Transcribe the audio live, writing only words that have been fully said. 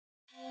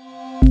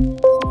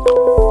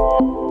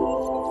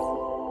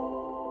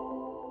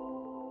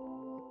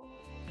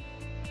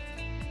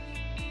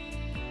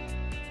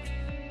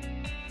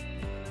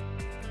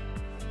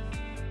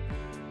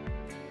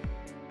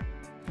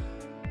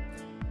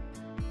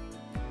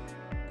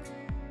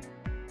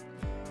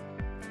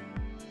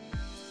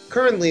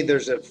Currently,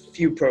 there's a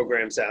few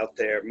programs out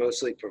there,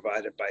 mostly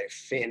provided by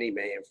Fannie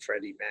Mae and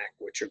Freddie Mac,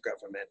 which are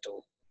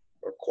governmental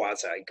or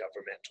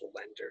quasi-governmental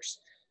lenders.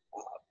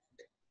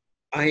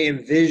 I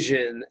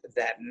envision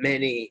that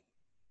many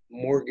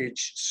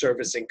mortgage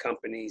servicing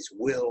companies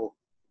will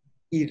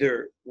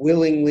either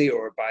willingly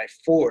or by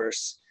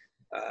force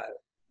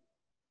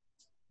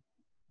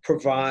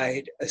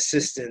provide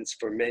assistance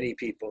for many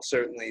people,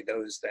 certainly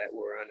those that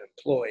were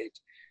unemployed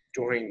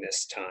during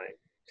this time.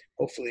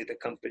 Hopefully the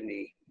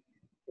company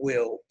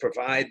will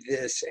provide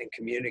this and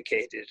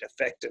communicate it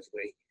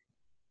effectively.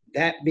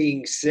 That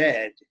being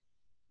said,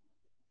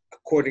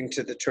 according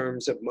to the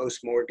terms of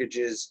most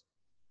mortgages,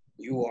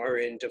 you are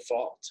in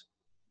default.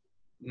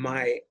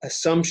 My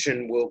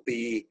assumption will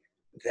be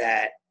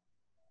that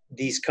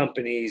these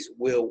companies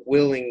will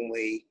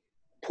willingly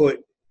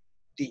put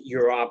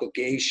your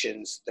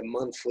obligations, the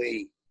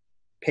monthly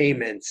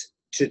payments,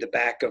 to the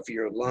back of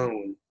your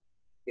loan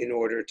in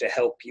order to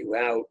help you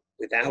out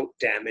without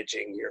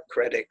damaging your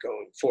credit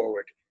going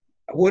forward.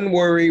 I wouldn't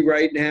worry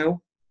right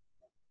now,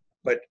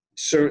 but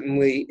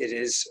certainly it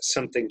is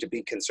something to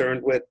be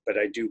concerned with. But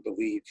I do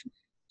believe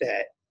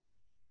that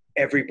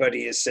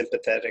everybody is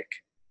sympathetic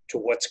to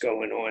what's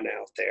going on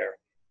out there,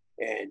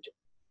 and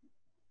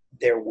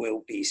there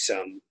will be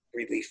some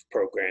relief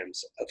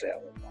programs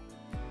available.